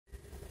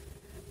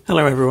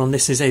Hello everyone,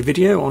 this is a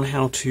video on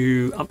how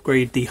to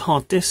upgrade the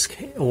hard disk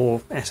or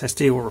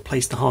SSD, or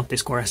replace the hard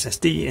disk or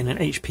SSD in an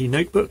HP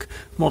notebook,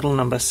 model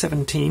number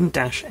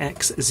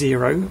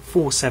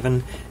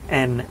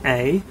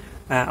 17-X047NA,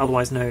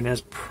 otherwise known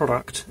as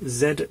product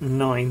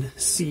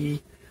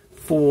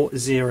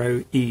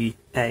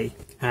Z9C40EA,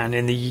 and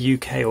in the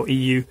UK or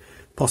EU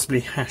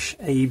possibly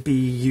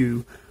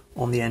 #ABU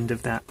on the end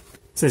of that.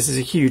 So this is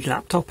a huge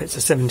laptop, it's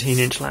a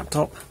 17-inch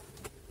laptop,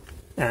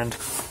 and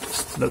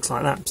just looks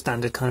like that,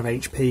 standard kind of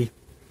HP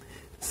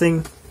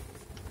thing.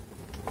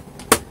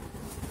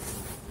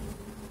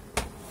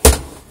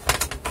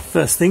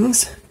 First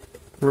things,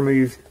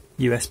 remove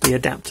USB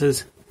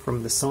adapters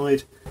from the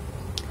side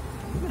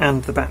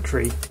and the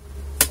battery.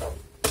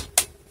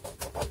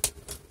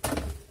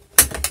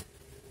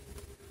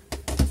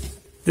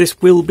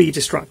 This will be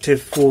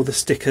destructive for the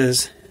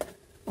stickers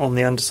on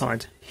the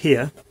underside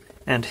here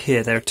and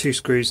here. There are two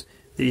screws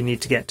that you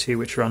need to get to,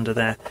 which are under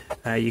there.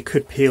 You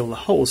could peel the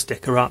whole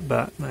sticker up,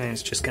 but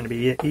it's just going to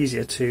be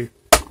easier to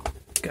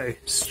go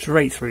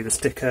straight through the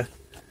sticker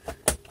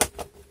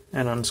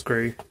and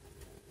unscrew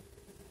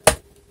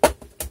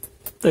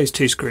those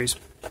two screws.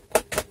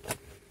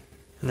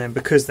 And then,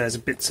 because there's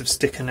bits of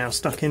sticker now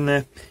stuck in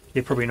there,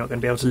 you're probably not going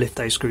to be able to lift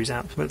those screws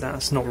out, but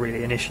that's not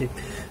really an issue.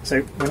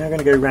 So we're now going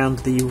to go around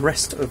the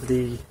rest of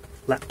the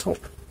laptop,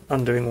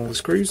 undoing all the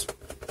screws,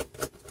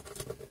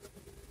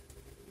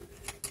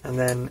 and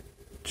then,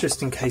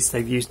 just in case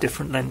they've used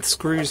different length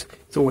screws,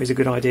 it's always a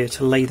good idea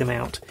to lay them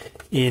out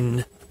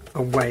in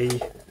a way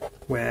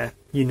where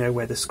you know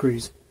where the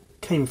screws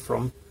came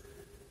from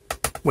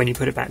when you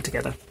put it back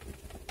together.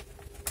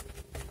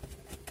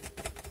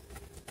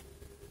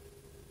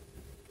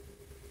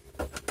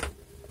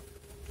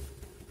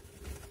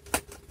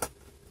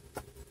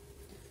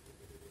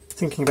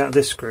 Thinking about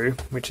this screw,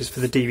 which is for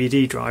the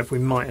DVD drive, we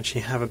might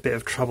actually have a bit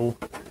of trouble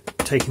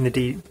taking the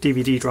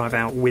DVD drive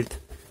out with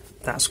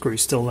that screw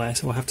still there,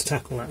 so we'll have to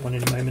tackle that one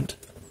in a moment.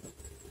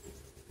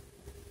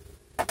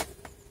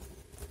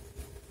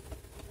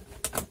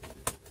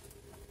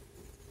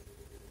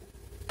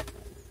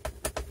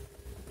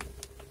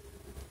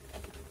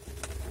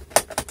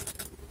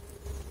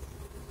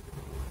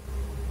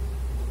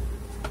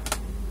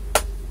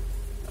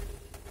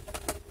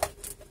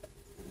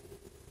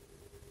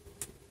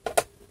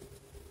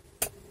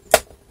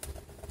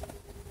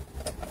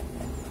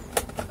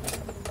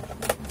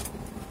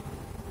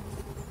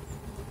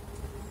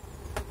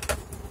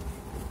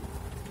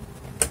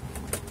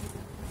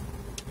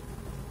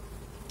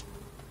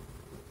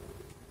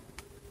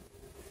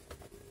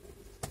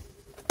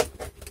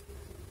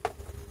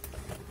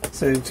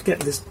 So to get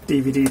this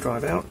DVD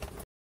drive out,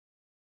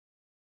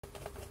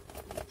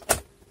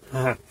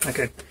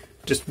 okay,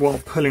 just while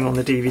pulling on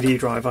the DVD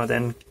drive I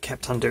then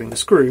kept undoing the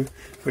screw,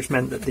 which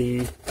meant that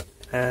the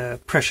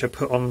pressure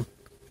put on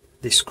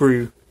the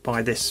screw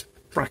by this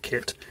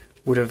bracket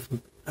would have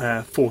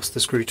forced the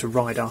screw to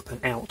ride up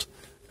and out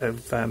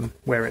of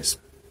where it's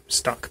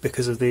stuck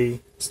because of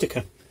the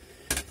sticker.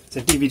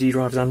 So DVD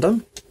drive is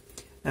undone,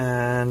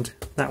 and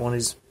that one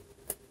is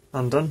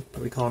undone,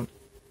 but we can't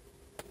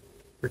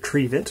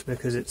retrieve it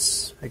because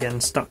it's again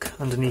stuck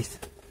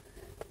underneath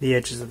the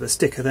edges of the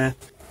sticker there.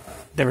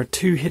 There are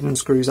two hidden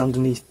screws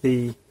underneath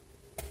the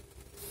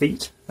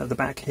feet at the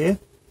back here.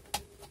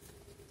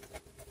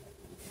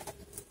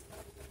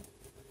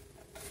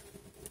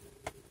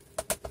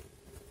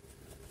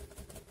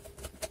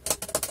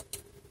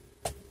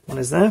 One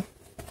is there,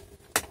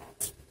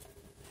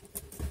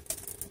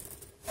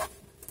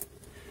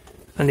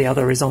 and the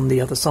other is on the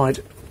other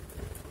side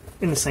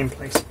in the same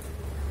place.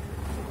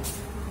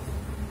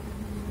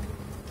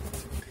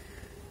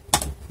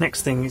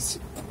 Next thing is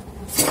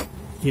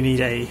you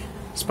need a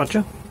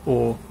spudger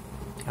or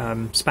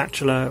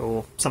spatula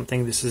or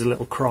something. This is a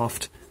little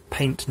craft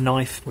paint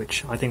knife,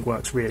 which I think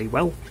works really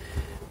well,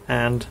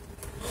 and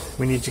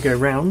we need to go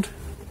round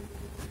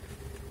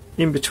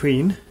in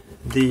between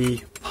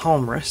the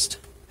palm rest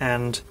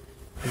and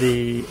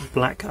the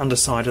black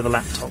underside of the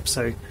laptop.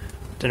 So I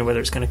don't know whether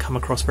it's going to come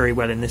across very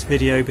well in this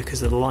video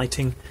because of the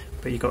lighting,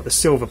 but you've got the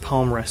silver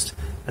palm rest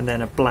and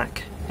then a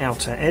black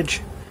outer edge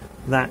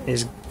that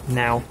is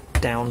now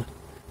down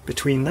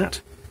between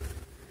that.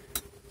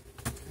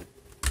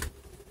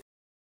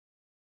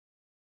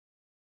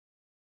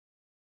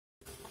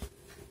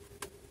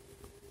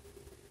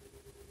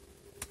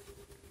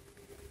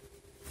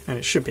 And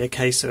it should be a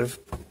case of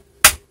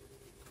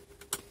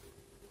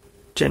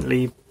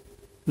gently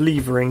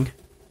levering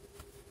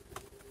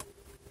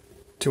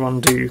to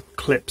undo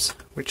clips,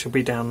 which will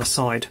be down the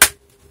side.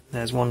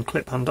 There's one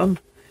clip undone.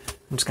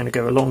 I'm just going to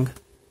go along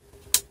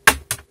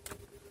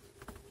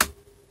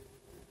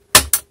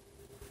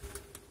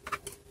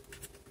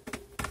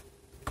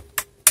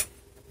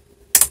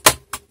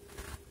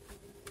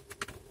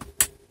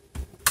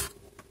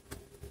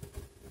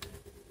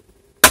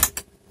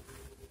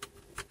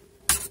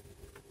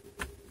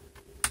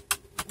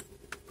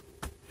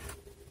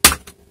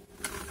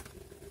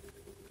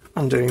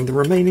undoing the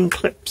remaining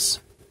clips.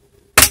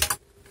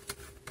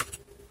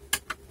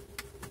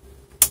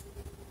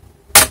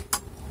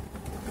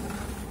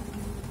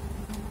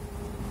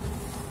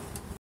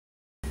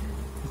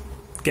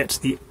 get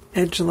to the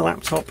edge of the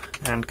laptop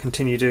and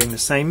continue doing the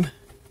same.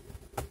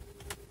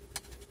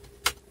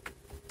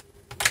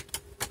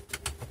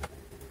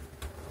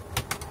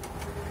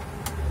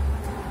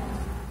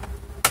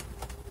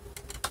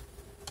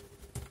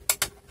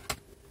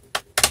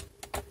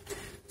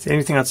 So the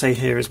only thing I'd say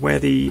here is where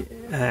the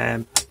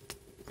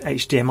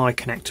HDMI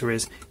connector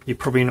is, you're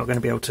probably not going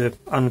to be able to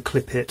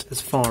unclip it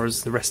as far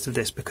as the rest of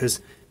this, because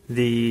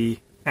the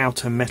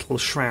outer metal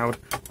shroud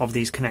of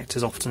these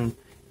connectors often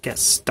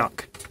gets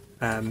stuck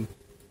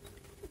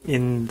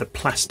in the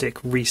plastic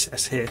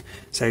recess here.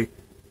 So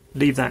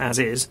leave that as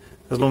is,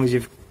 as long as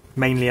you've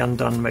mainly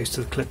undone most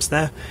of the clips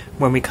there.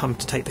 When we come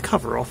to take the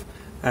cover off,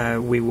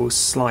 we will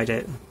slide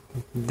it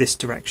this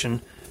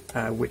direction,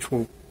 which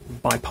will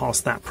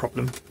bypass that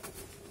problem.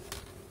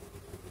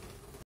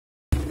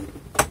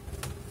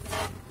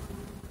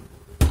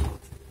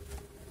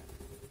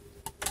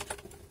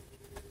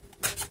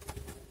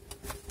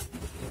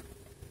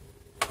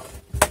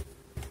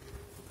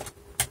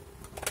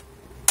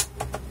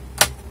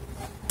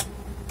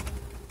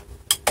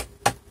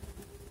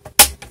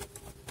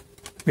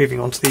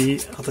 Moving on to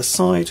the other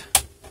side.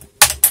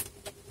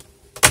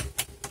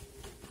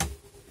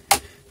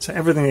 So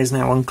everything is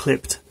now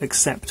unclipped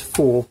except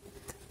for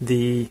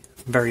the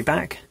very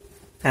back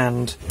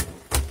and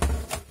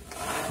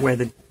where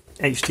the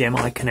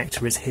HDMI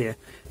connector is here.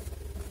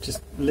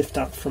 Just lift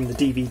up from the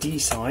DVD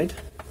side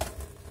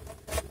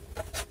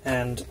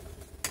and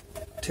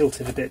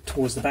tilt it a bit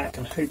towards the back,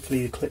 and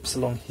hopefully the clips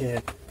along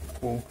here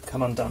will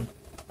come undone.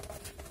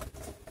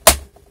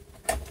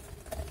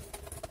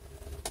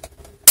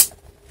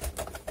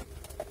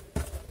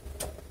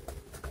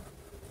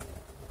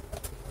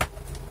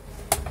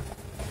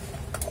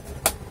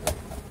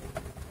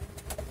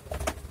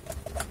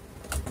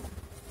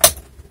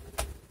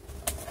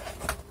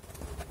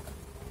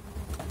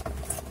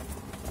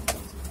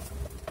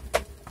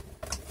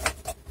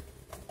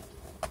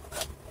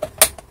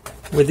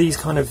 With these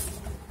kind of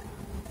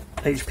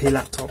HP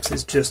laptops,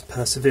 it's just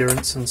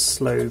perseverance and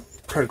slow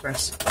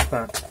progress,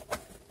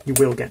 but you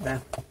will get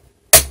there.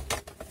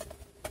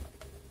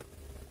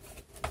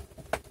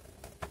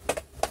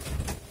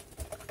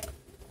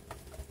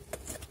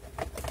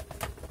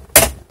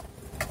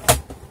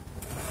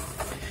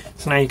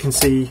 So now you can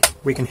see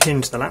we can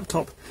hinge the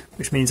laptop,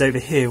 which means over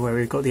here where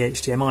we've got the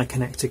HDMI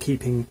connector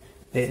keeping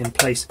it in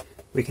place,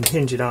 we can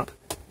hinge it up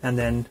and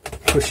then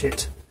push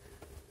it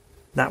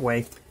that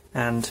way,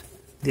 and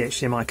the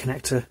HDMI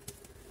connector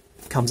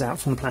comes out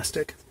from the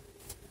plastic.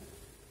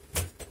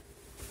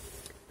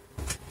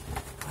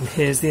 And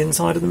here's the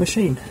inside of the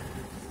machine.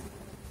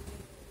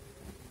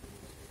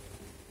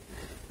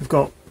 We've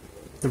got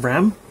the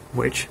RAM,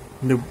 which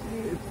the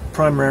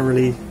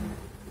primary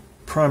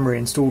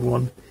installed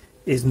one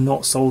is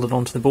not soldered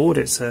onto the board.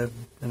 It's an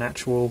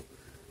actual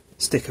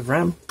stick of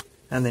RAM,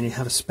 and then you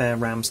have a spare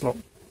RAM slot.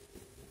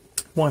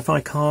 Wi-Fi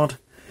card,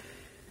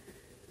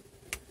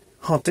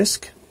 hard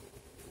disk,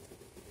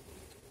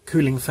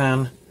 cooling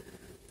fan,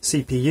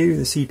 CPU.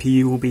 The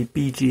CPU will be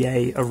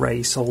BGA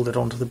array soldered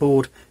onto the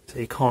board, so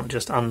you can't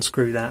just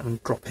unscrew that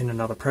and drop in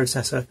another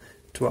processor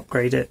to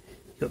upgrade it.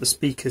 You've got the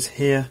speakers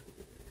here,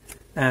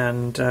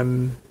 and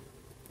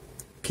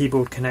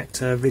keyboard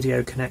connector,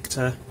 video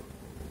connector,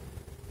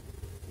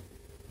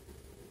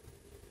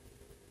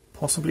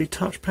 possibly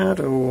touchpad,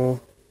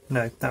 or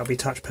no, that'll be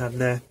touchpad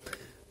there.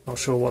 Not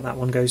sure what that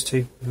one goes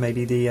to.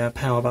 Maybe the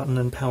power button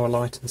and power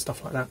light and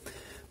stuff like that.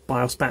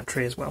 BIOS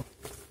battery as well.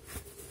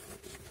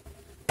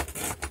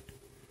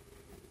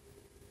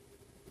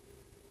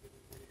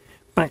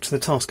 Back to the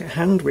task at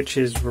hand, which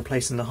is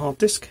replacing the hard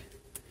disk.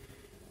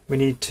 We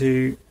need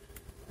to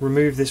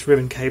remove this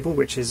ribbon cable,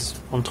 which is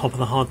on top of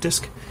the hard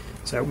disk.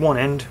 So at one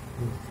end,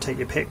 take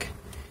your pick,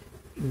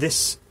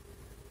 this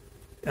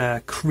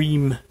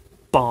cream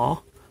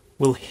bar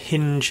will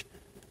hinge.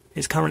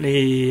 It's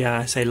currently,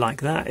 say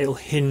like that, it'll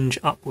hinge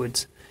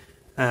upwards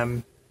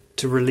to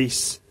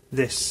release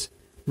this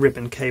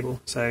ribbon cable.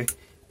 So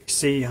you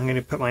see, I'm going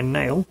to put my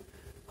nail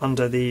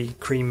under the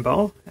cream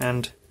bar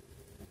and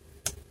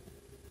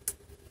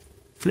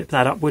flip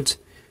that upwards,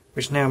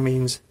 which now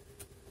means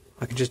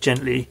I can just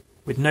gently,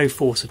 with no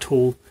force at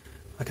all,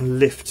 I can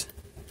lift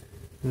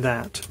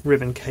that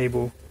ribbon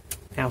cable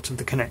out of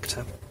the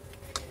connector.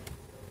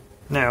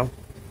 Now,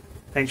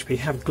 HP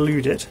have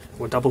glued it,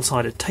 or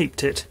double-sided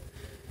taped it,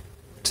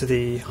 to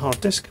the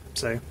hard disk,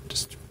 so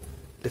just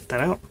lift that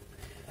out.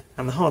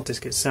 And the hard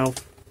disk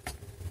itself,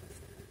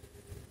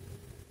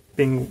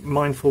 being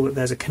mindful that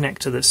there's a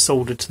connector that's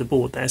soldered to the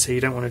board there, so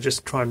you don't want to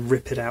just try and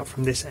rip it out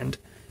from this end.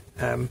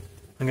 I'm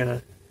going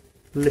to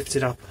lift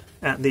it up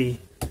at the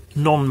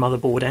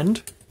non-motherboard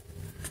end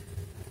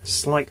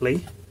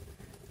slightly,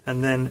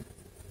 and then,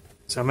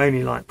 so I'm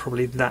only like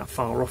probably that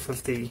far off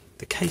of the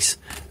case,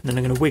 and then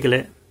I'm going to wiggle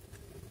it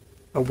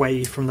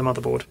away from the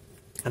motherboard,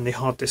 and the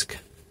hard disk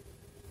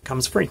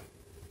comes free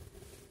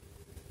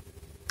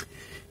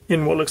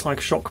in what looks like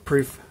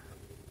shockproof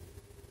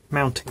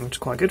mounting, which is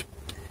quite good.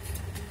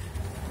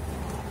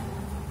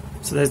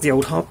 So there's the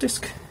old hard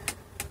disk.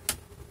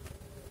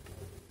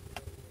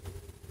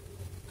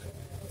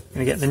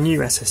 going to get the new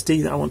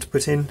SSD that I want to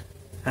put in,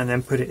 and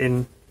then put it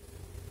in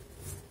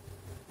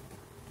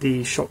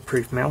the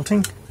shockproof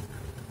mounting,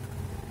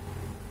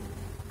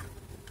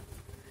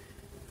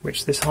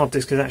 which this hard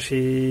disk is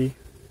actually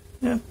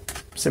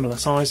similar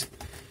size,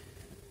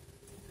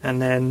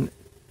 and then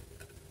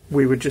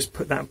we would just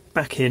put that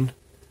back in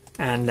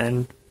and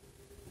then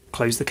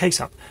close the case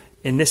up.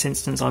 In this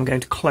instance, I'm going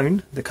to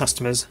clone the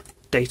customer's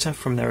data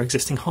from their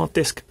existing hard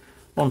disk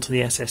onto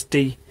the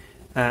SSD,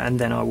 and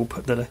then I will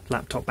put the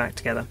laptop back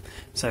together.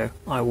 So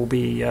I will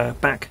be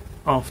back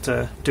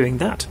after doing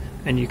that,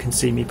 and you can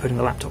see me putting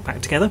the laptop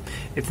back together.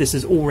 If this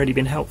has already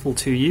been helpful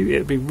to you, it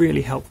would be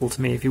really helpful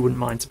to me if you wouldn't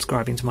mind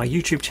subscribing to my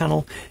YouTube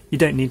channel. You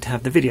don't need to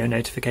have the video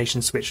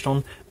notifications switched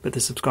on, but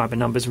the subscriber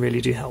numbers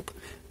really do help.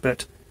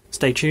 But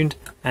stay tuned,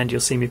 and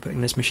you'll see me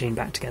putting this machine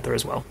back together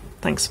as well.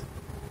 Thanks.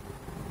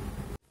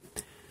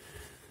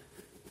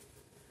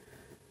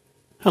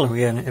 Hello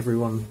again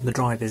everyone, the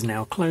drive is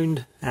now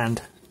cloned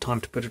and time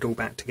to put it all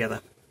back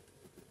together.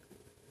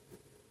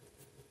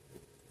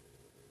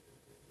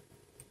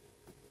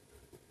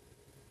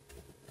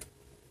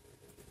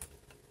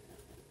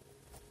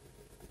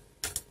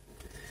 So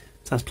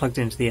that's plugged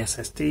into the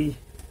SSD,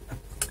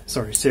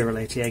 serial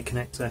ATA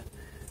connector,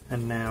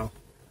 and now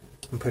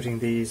I'm putting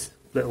these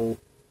little,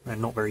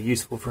 not very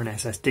useful for an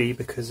SSD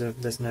because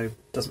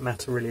doesn't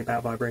matter really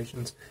about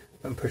vibrations,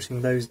 but I'm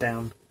putting those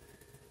down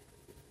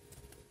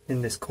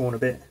in this corner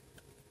bit,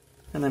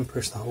 and then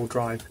push the whole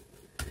drive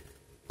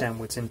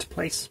downwards into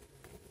place.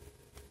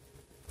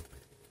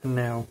 And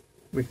now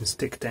we can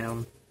stick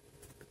down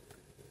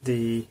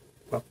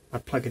I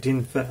plug it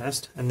in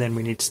first, and then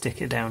we need to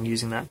stick it down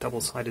using that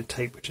double-sided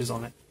tape which is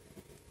on it.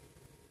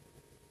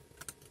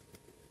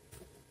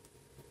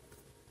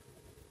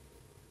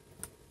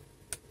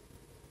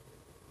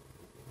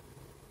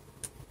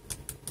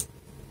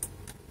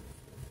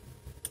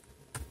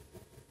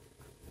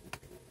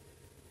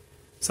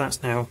 So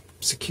that's now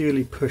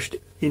securely pushed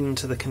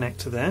into the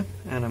connector there,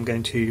 and I'm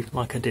going to,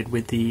 like I did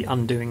with the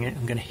undoing it,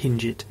 I'm going to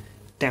hinge it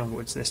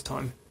downwards this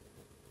time.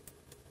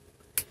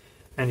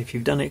 And if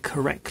you've done it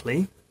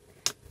correctly,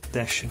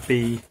 there should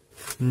be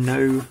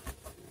no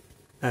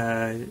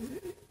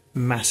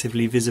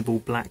massively visible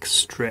black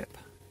strip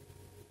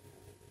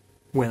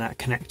where that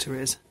connector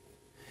is.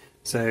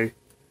 So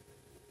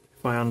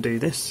if I undo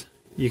this,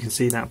 you can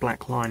see that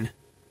black line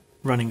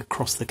running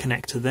across the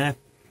connector there.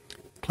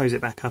 Close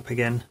it back up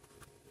again,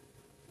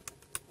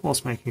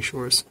 whilst making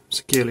sure it's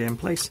securely in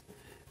place,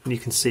 and you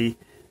can see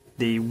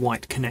the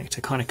white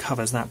connector kind of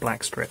covers that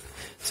black strip.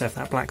 So if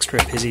that black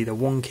strip is either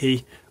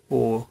wonky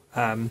or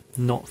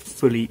not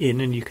fully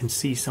in and you can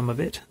see some of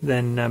it,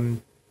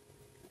 then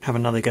have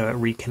another go at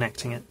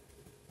reconnecting it.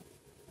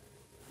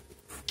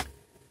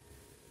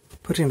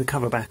 Putting the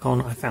cover back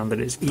on, I found that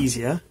it's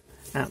easier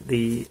at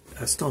the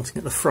starting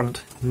at the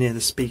front near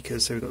the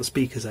speakers. So we've got the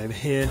speakers over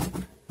here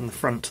and the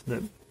front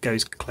that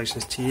goes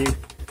closest to you,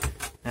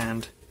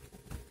 and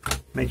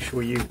make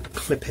sure you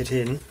clip it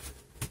in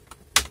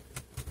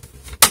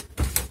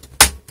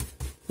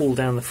all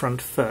down the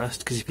front first,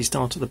 because if you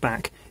start at the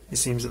back, it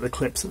seems that the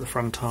clips at the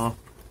front are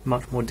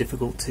much more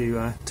difficult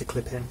to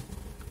clip in.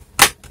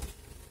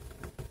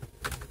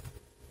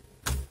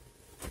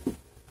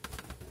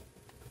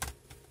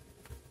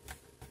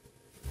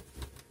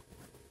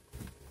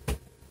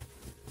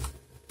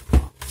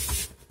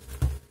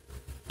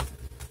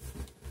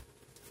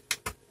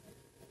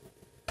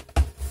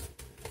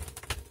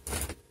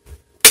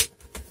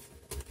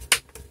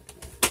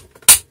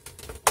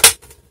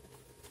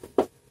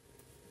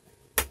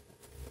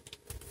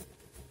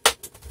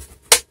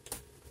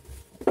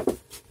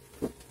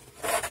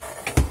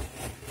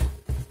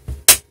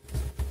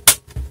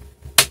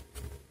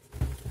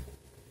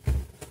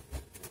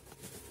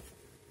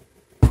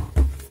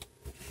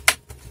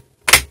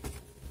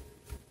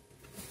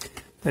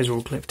 Those are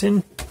all clipped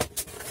in.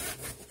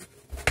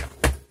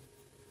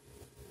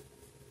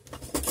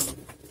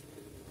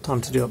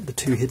 Time to do up the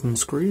two hidden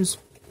screws.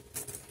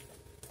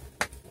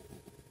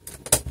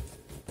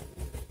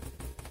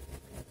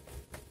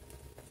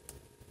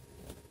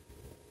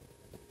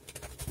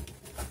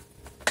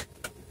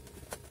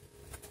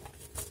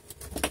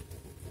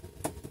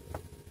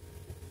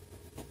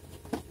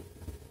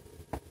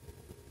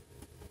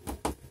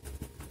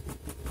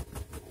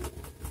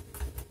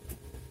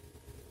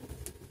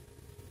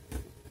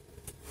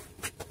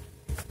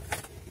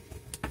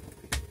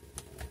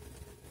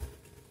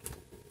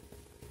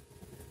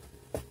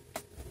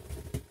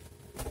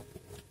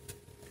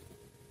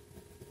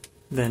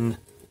 Then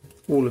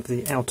all of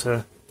the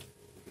outer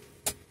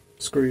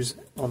screws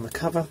on the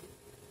cover.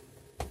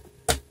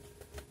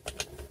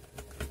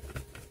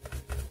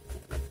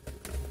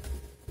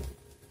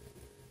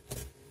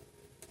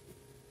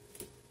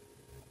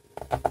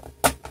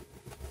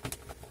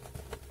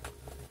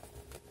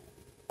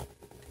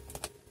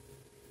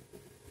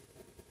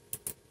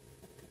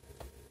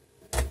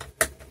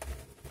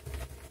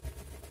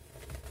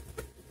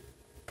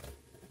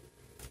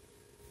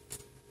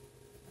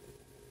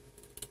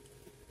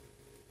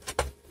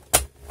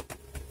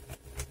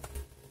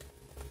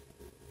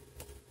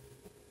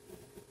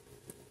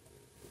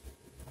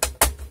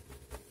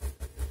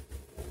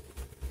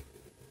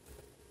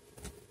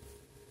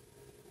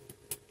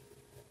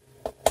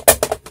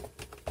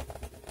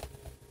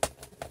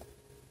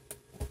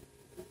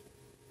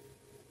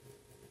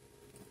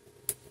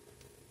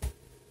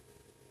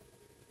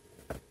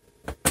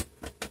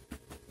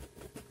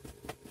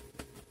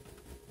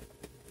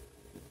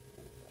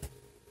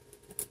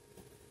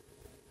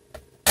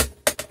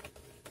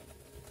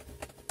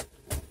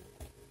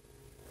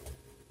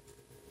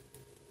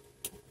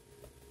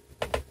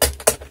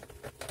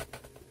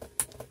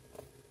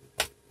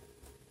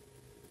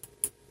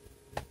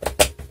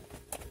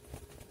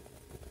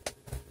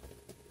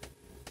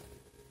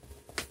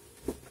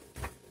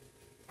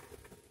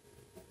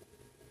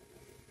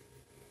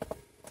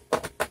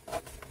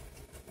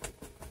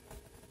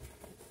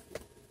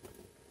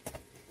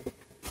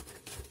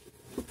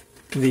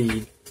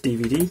 the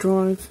DVD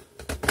drive.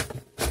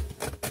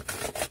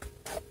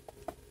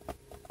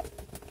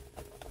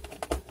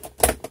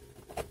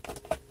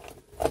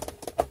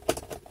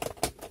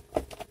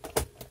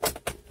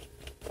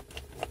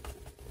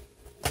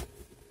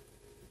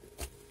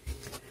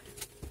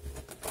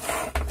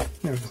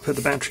 Now we can put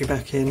the battery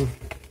back in.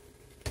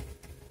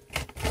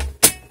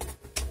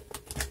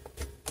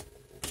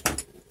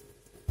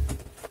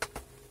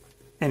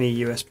 Any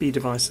USB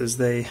devices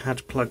they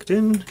had plugged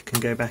in can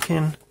go back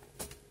in.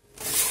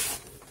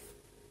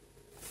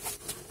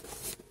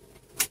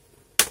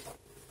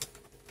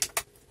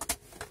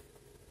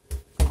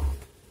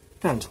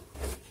 And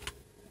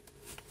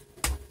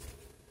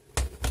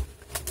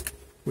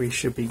we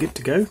should be good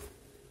to go.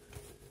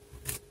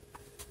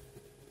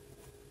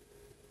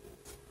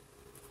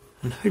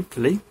 And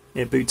hopefully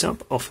it boots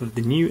up off of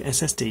the new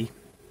SSD.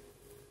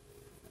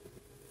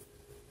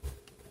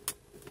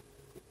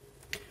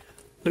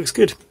 Looks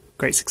good.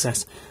 Great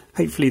success.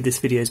 Hopefully this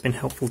video has been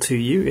helpful to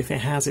you. If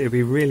it has, it would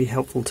be really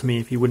helpful to me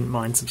if you wouldn't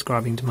mind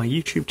subscribing to my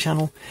YouTube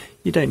channel.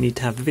 You don't need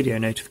to have the video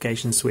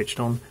notifications switched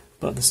on,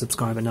 but the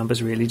subscriber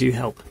numbers really do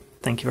help.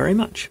 Thank you very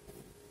much.